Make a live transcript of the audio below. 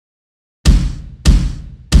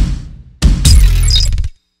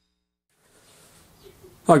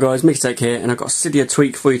Hi guys, Mickey here, and I've got a Cydia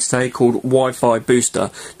tweak for you today called Wi-Fi Booster.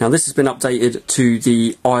 Now this has been updated to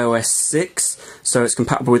the iOS 6, so it's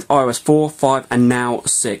compatible with iOS 4, 5 and now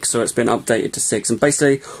 6, so it's been updated to 6. And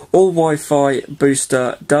basically all Wi-Fi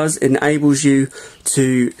Booster does enables you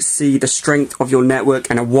to see the strength of your network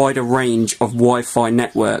and a wider range of Wi-Fi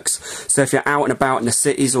networks. So if you're out and about in the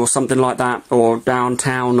cities or something like that, or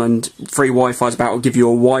downtown and free Wi-Fi is about, it'll give you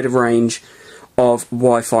a wider range of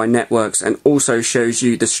Wi-Fi networks, and also shows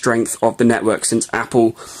you the strength of the network, since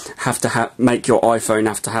Apple have to make your iPhone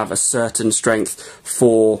have to have a certain strength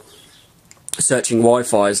for searching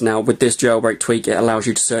Wi-Fi's. Now with this jailbreak tweak it allows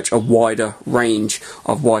you to search a wider range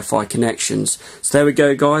of Wi-Fi connections. So there we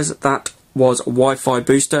go guys, that was Wi-Fi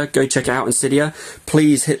Booster. Go check it out on Cydia.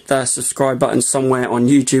 Please hit the subscribe button somewhere on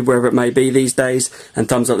YouTube, wherever it may be these days, and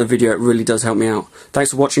thumbs up the video, it really does help me out.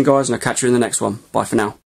 Thanks for watching guys, and I'll catch you in the next one. Bye for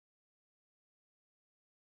now.